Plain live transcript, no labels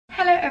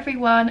Hello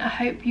everyone, I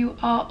hope you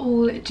are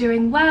all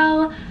doing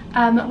well.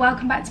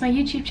 Welcome back to my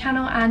YouTube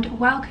channel and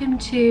welcome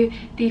to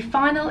the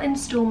final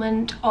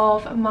instalment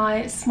of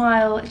my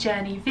smile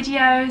journey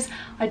videos.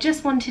 I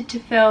just wanted to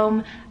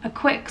film a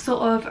quick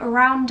sort of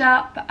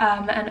roundup,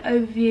 an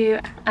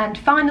overview and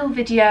final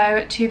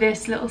video to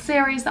this little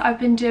series that I've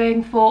been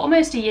doing for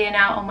almost a year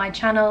now on my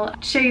channel.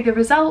 Show you the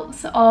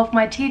results of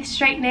my teeth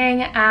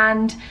straightening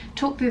and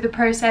talk through the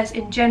process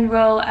in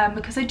general,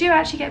 because I do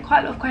actually get quite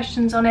a lot of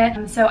questions on it,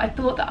 and so I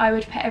thought that I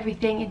would put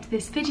everything into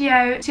this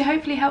video to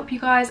hopefully help you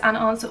guys and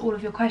answer all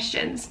of your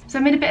questions. So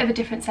I'm in a bit of a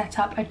different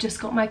setup. I've just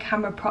got my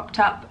camera propped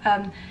up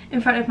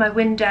in front of my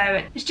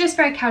window. It's just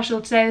very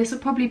casual today. This will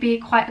probably be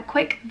quite a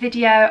quick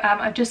video.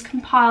 I've just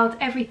compiled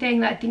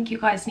everything that I think you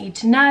guys need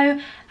to know,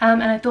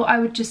 and I thought I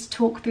would just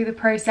talk through the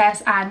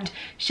process and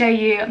show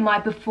you my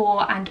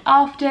before and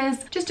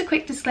afters. Just a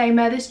quick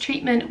disclaimer, this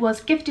treatment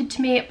was gifted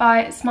to me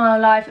by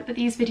SMILELIFE, but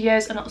these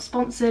videos are not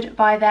sponsored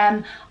by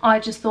them. I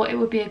just thought it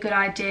would be a good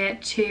idea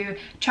to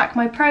track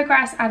my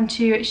progress and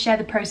to share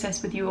the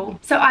process with you all.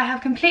 So I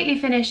have completely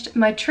finished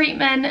my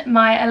treatment.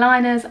 My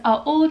aligners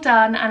are all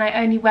done and I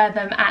only wear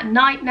them at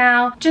night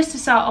now. Just to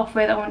start off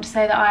with, I want to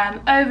say that I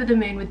am over the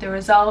moon with the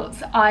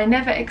results. I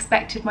never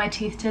expected my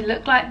teeth to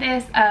look like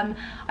this.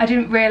 I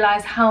didn't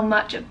realise how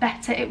much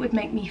better it would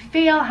make me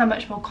feel, how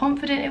much more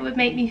confident it would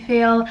make me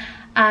feel,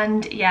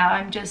 and yeah,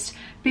 I'm just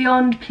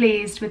beyond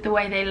pleased with the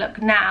way they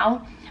look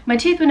now. My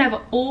teeth were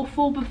never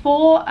awful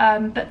before,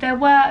 but there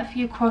were a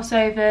few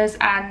crossovers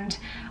and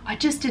I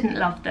just didn't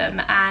love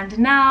them, and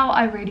now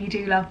I really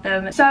do love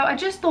them. So I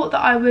just thought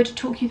that I would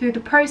talk you through the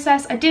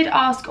process. I did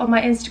ask on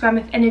my Instagram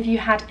if any of you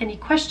had any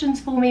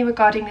questions for me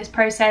regarding this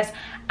process,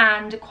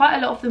 and quite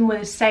a lot of them were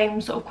the same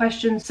sort of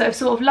questions, so I've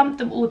sort of lumped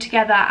them all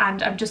together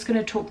and I'm just going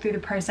to talk through the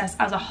process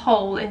as a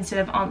whole instead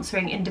of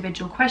answering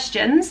individual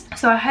questions.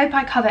 So I hope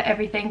I cover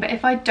everything, but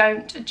if I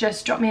don't,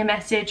 just drop me a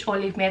message or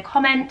leave me a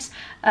comment,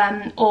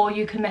 or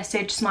you can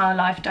message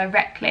SMILELIFE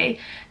directly.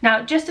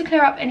 Now, just to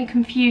clear up any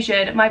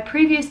confusion, my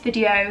previous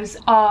videos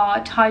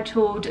are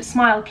titled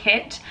Smile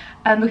Kit,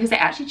 because they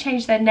actually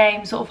changed their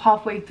name sort of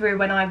halfway through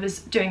when I was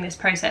doing this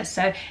process.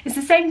 So it's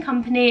the same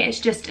company,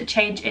 it's just a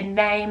change in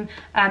name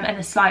and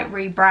a slight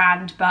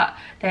rebrand, but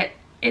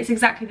it's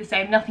exactly the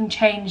same. Nothing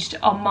changed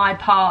on my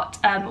part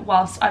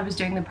whilst I was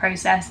doing the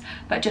process,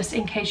 but just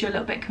in case you're a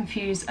little bit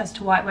confused as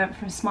to why it went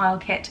from Smile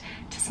Kit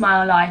to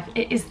SMILELIFE,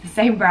 it is the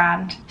same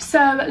brand.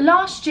 So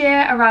last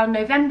year around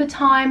November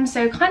time,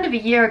 so kind of a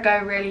year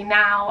ago really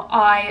now,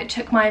 I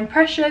took my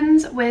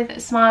impressions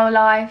with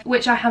SMILELIFE,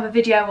 which I have a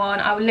video on.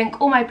 I will link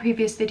all my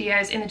previous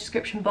videos in the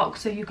description box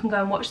so you can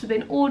go and watch them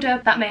in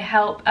order. That may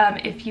help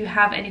if you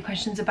have any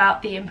questions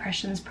about the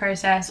impressions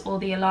process or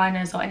the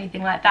aligners or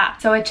anything like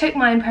that. So I took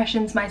my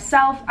impressions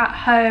myself at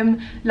home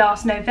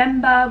last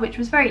November, which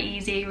was very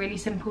easy, really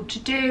simple to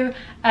do,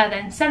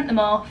 then sent them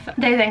off.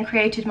 They then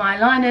created my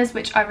aligners,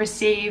 which I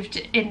received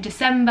in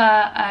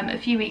December, a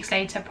few weeks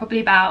later,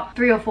 probably about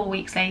 3 or 4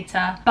 weeks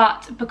later.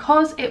 But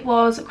because it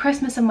was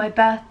Christmas and my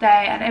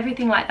birthday and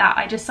everything like that,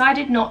 I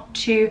decided not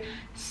to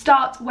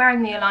start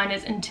wearing the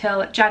aligners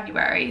until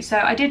January. So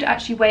I did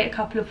actually wait a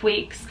couple of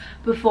weeks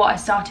before I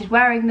started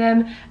wearing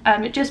them,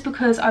 just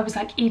because I was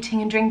like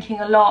eating and drinking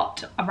a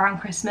lot around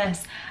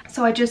Christmas.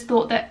 So I just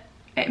thought that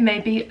it may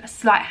be a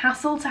slight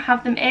hassle to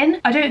have them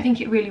in. I don't think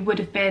it really would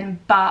have been,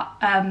 but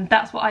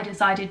that's what I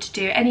decided to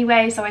do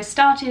anyway. So I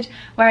started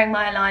wearing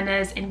my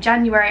aligners in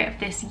January of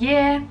this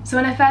year. So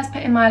when I first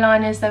put in my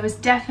aligners, there was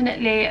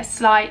definitely a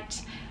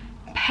slight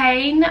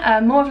pain,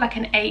 more of like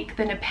an ache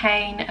than a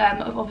pain,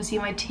 of obviously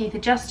my teeth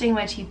adjusting,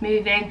 my teeth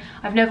moving.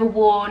 I've never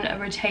worn a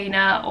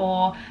retainer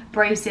or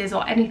braces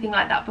or anything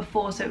like that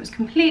before, so it was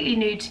completely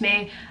new to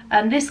me.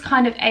 This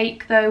kind of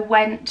ache though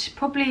went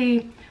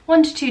probably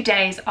 1 to 2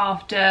 days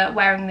after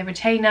wearing the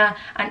retainer,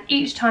 and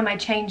each time I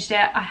changed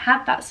it I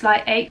had that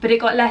slight ache, but it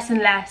got less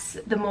and less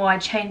the more I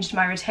changed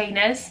my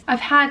retainers. I've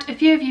had a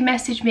few of you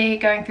message me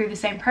going through the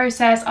same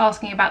process,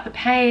 asking about the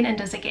pain and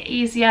does it get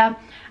easier,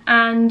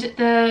 and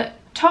the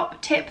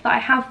top tip that I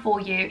have for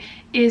you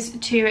is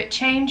to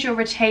change your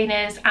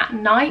retainers at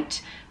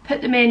night.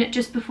 Put them in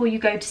just before you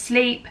go to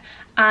sleep,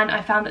 and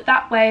I found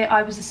that way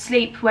I was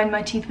asleep when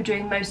my teeth were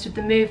doing most of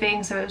the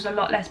moving, so it was a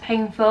lot less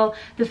painful.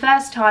 The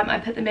first time I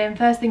put them in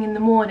first thing in the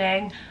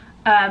morning,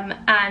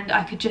 and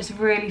I could just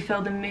really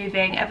feel them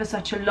moving ever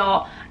such a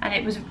lot, and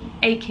it was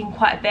aching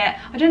quite a bit.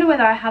 I don't know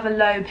whether I have a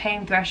low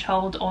pain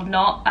threshold or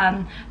not,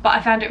 but I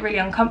found it really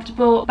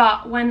uncomfortable.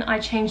 But when I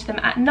changed them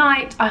at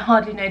night, I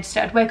hardly noticed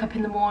it. I'd wake up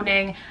in the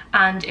morning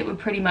and it would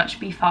pretty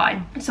much be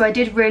fine. So I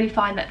did really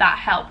find that that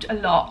helped a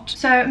lot.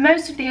 So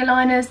most of the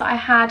aligners that I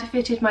had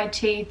fitted my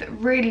teeth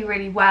really,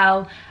 really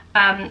well.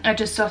 I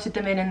just slotted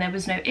them in and there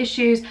was no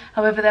issues.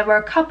 However, there were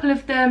a couple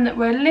of them that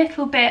were a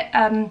little bit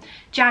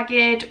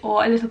jagged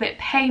or a little bit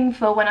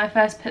painful when I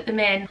first put them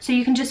in. So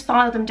you can just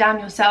file them down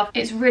yourself.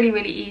 It's really,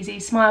 really easy.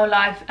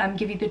 SMILELIFE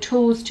give you the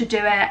tools to do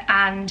it,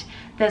 and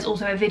there's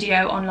also a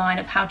video online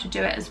of how to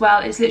do it as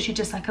well. It's literally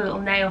just like a little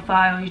nail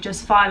file. You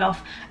just file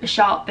off a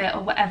sharp bit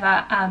or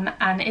whatever,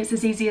 and it's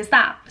as easy as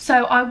that.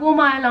 So I wore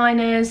my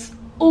aligners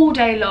all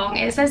day long.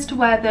 It says to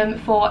wear them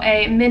for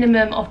a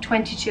minimum of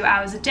 22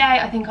 hours a day.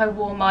 I think I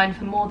wore mine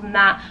for more than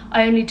that.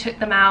 I only took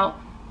them out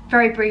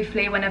very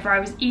briefly whenever I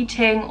was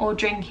eating or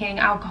drinking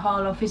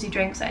alcohol or fizzy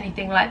drinks or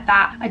anything like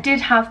that. I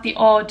did have the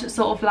odd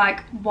sort of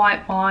like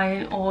white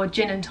wine or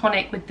gin and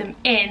tonic with them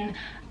in,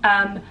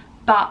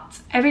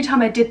 but every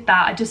time I did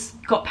that I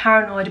just got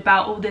paranoid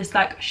about all this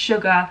like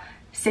sugar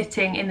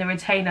sitting in the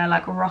retainer,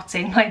 like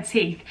rotting my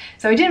teeth.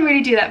 So I didn't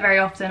really do that very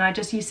often. I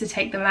just used to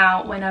take them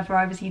out whenever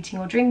I was eating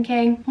or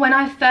drinking. When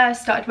I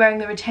first started wearing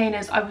the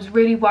retainers, I was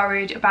really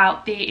worried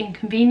about the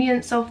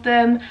inconvenience of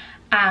them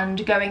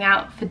and going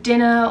out for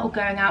dinner or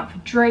going out for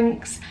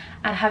drinks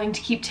and having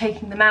to keep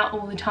taking them out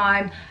all the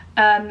time,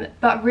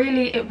 but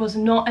really it was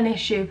not an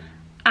issue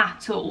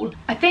at all.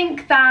 I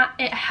think that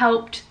it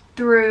helped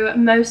through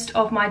most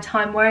of my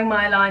time wearing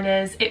my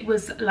eyeliners. It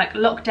was like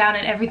lockdown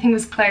and everything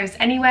was closed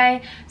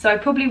anyway, so I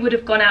probably would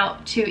have gone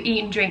out to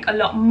eat and drink a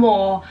lot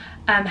more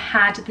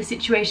had the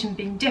situation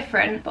been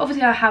different. But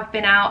obviously I have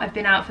been out. I've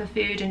been out for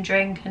food and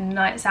drink and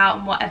nights out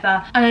and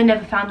whatever, and I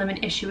never found them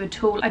an issue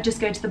at all. I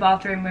just go to the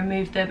bathroom,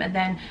 remove them, and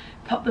then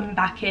pop them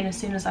back in as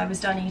soon as I was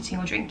done eating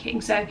or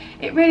drinking. So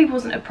it really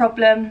wasn't a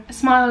problem.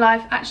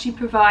 SMILELIFE actually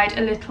provide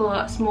a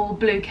little small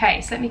blue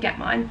case. Let me get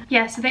mine.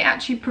 Yeah, so they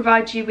actually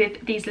provide you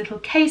with these little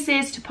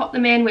cases to pop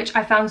them in, which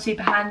I found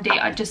super handy.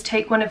 I just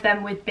take one of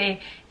them with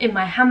me in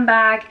my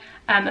handbag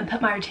and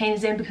put my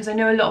retainers in, because I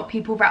know a lot of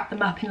people wrap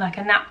them up in like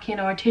a napkin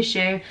or a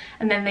tissue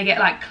and then they get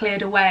like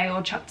cleared away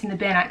or chucked in the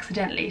bin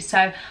accidentally.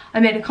 So I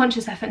made a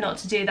conscious effort not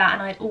to do that,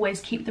 and I'd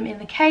always keep them in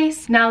the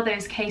case. Now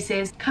those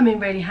cases come in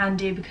really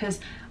handy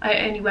because I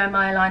only wear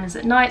my eyeliners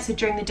at night, so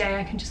during the day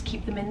I can just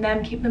keep them in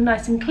them, keep them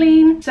nice and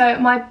clean. So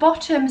my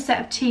bottom set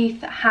of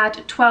teeth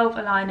had 12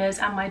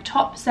 aligners and my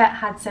top set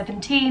had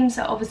 17,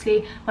 so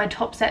obviously my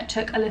top set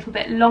took a little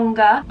bit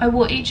longer. I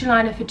wore each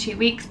aligner for 2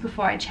 weeks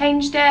before I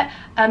changed it,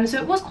 so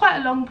it was quite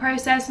a long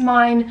process.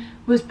 Mine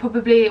was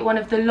probably one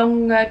of the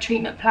longer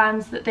treatment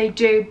plans that they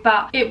do,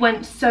 but it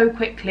went so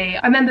quickly.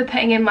 I remember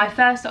putting in my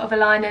first lot of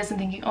aligners and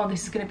thinking, oh,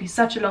 this is going to be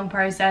such a long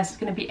process, it's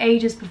going to be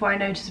ages before I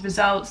notice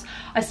results.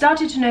 I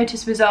started to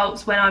notice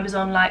results when I was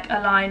on like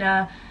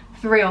aligner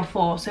 3 or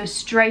 4, so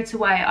straight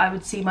away I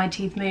would see my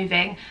teeth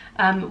moving,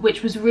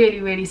 which was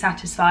really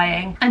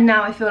satisfying. And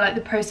now I feel like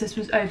the process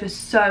was over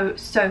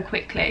so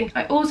quickly.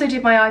 I also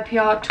did my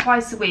IPR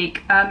twice a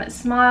week.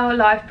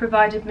 SMILELIFE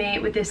provided me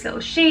with this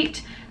little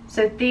sheet.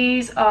 So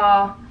these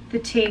are the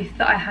teeth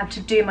that I had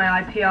to do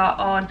my IPR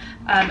on,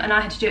 and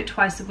I had to do it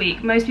twice a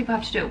week. Most people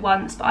have to do it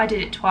once, but I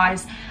did it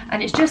twice,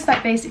 and it's just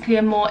like basically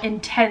a more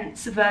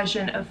intense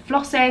version of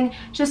flossing,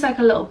 just like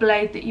a little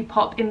blade that you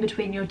pop in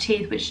between your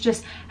teeth, which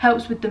just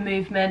helps with the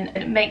movement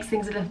and it makes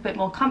things a little bit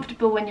more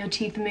comfortable when your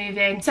teeth are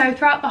moving. So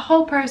throughout the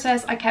whole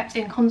process I kept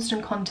in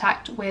constant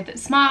contact with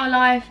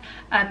SMILELIFE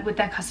and with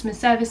their customer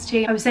service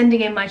team. I was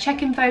sending in my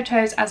check-in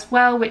photos as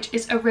well, which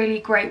is a really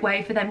great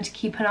way for them to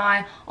keep an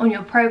eye on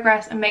your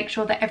progress and make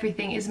sure that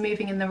everything is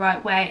moving in the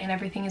right way and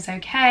everything is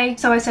okay.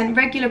 So I sent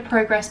regular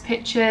progress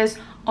pictures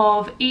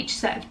of each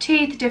set of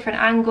teeth, different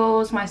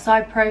angles, my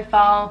side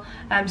profile,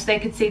 so they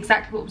could see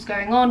exactly what was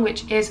going on,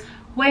 which is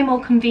way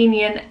more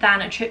convenient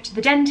than a trip to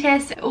the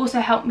dentist. It also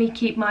helped me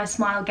keep my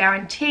smile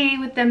guarantee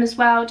with them as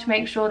well to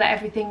make sure that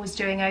everything was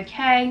doing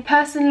okay.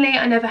 Personally,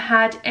 I never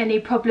had any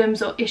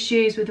problems or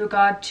issues with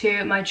regard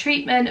to my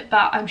treatment,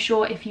 but I'm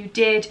sure if you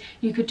did,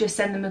 you could just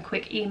send them a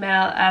quick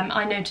email.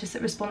 I noticed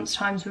that response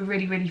times were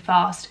really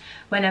fast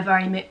whenever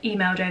I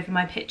emailed over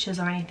my pictures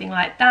or anything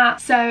like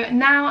that. So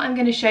now I'm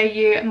going to show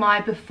you my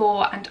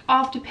before and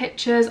after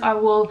pictures. I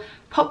will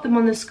pop them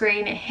on the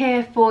screen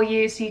here for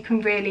you so you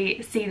can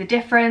really see the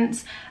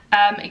difference.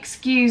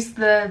 Excuse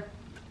the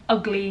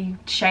ugly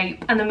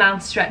shape and the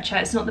mouth stretcher.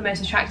 It's not the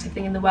most attractive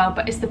thing in the world,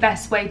 but it's the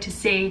best way to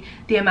see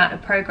the amount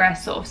of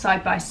progress sort of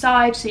side by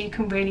side, so you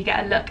can really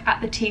get a look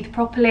at the teeth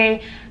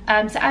properly.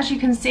 So as you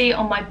can see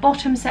on my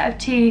bottom set of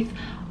teeth,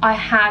 I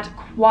had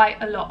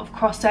quite a lot of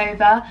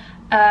crossover.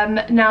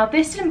 Now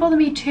this didn't bother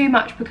me too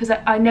much because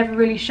I never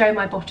really show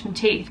my bottom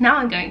teeth. Now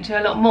I'm going to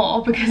a lot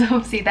more because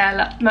obviously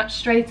they're much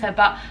straighter,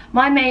 but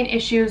my main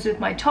issue was with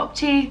my top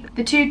teeth.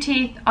 The 2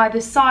 teeth either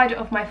side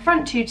of my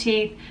front 2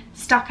 teeth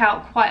stuck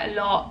out quite a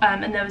lot,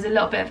 and there was a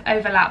little bit of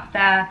overlap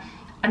there,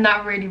 and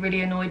that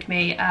really annoyed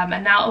me,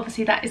 and now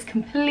obviously that is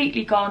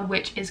completely gone,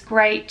 which is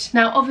great.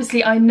 Now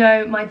obviously I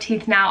know my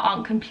teeth now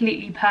aren't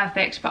completely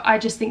perfect, but I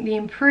just think the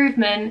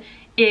improvement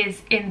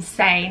is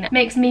insane. It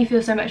makes me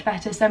feel so much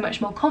better, so much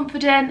more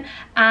confident,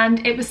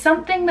 and it was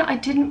something that I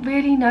didn't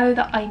really know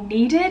that I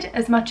needed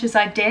as much as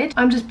I did.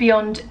 I'm just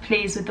beyond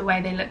pleased with the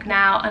way they look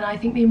now, and I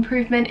think the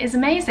improvement is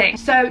amazing.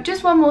 So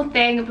just one more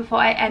thing before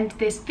I end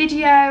this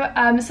video.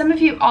 Some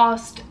of you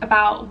asked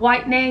about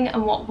whitening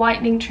and what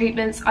whitening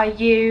treatments I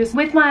use.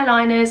 With my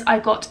aligners, I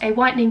got a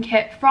whitening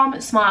kit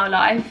from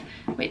SMILELIFE,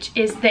 which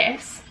is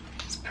this.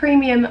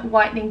 Premium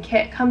whitening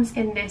kit, comes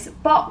in this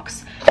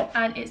box,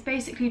 and it's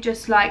basically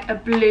just like a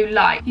blue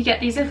light. You get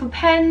these little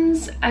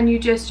pens and you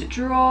just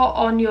draw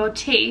on your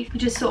teeth. You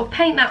just sort of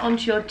paint that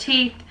onto your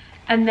teeth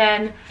and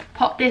then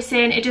pop this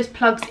in. It just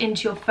plugs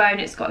into your phone.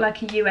 It's got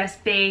like a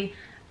USB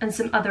and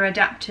some other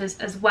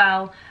adapters as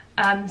well.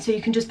 So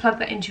you can just plug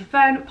that into your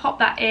phone, pop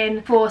that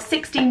in for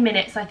 16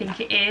 minutes, I think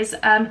it is.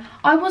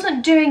 I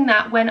wasn't doing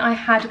that when I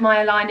had my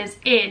aligners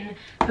in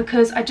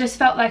because I just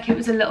felt like it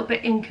was a little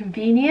bit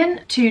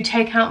inconvenient to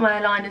take out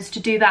my aligners to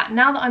do that.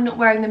 Now that I'm not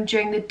wearing them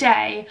during the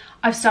day,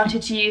 I've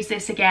started to use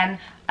this again.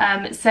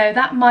 So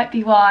that might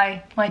be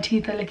why my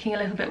teeth are looking a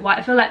little bit white.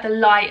 I feel like the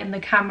light and the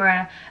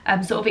camera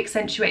sort of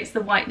accentuates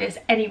the whiteness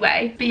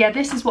anyway. But yeah,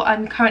 this is what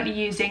I'm currently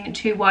using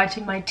to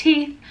whiten my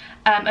teeth.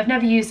 I've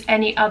never used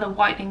any other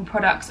whitening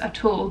products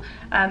at all.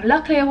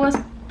 Luckily I was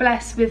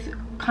blessed with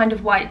kind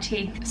of white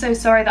teeth. So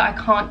sorry that I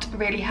can't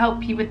really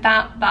help you with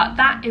that, but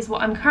that is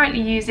what I'm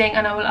currently using,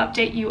 and I will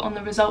update you on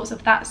the results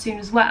of that soon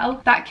as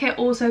well. That kit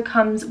also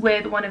comes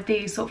with one of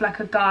these, sort of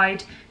like a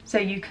guide, so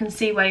you can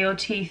see where your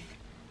teeth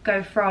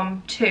go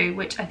from to,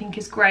 which I think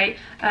is great.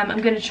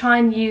 I'm going to try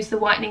and use the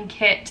whitening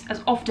kit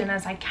as often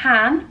as I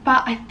can,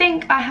 but I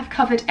think I have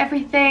covered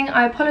everything.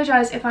 I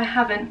apologise if I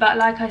haven't, but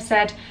like I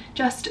said,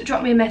 just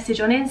drop me a message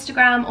on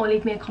Instagram or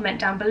leave me a comment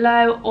down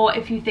below, or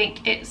if you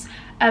think it's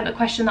a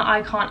question that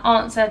I can't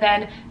answer,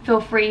 then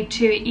feel free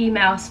to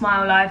email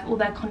SMILELIFE. All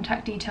their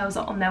contact details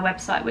are on their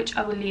website, which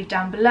I will leave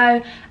down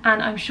below,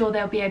 and I'm sure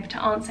they'll be able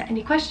to answer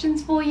any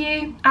questions for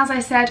you. As I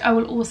said, I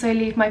will also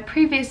leave my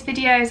previous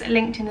videos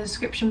linked in the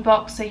description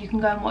box so you can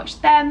go and watch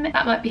them.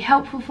 That might be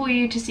helpful for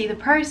you to see the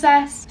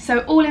process. So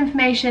all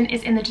information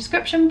is in the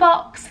description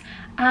box.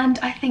 And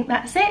I think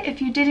that's it.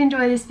 If you did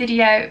enjoy this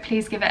video,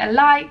 please give it a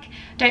like.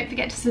 Don't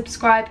forget to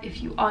subscribe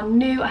if you are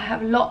new. I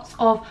have lots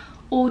of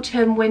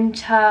autumn,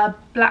 winter,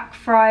 Black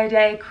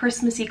Friday,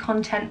 Christmassy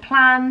content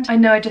planned. I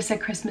know I just said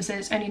Christmas and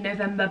it's only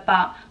November,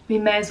 but we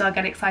may as well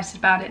get excited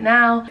about it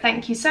now.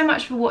 Thank you so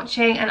much for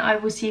watching, and I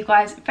will see you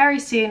guys very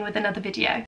soon with another video.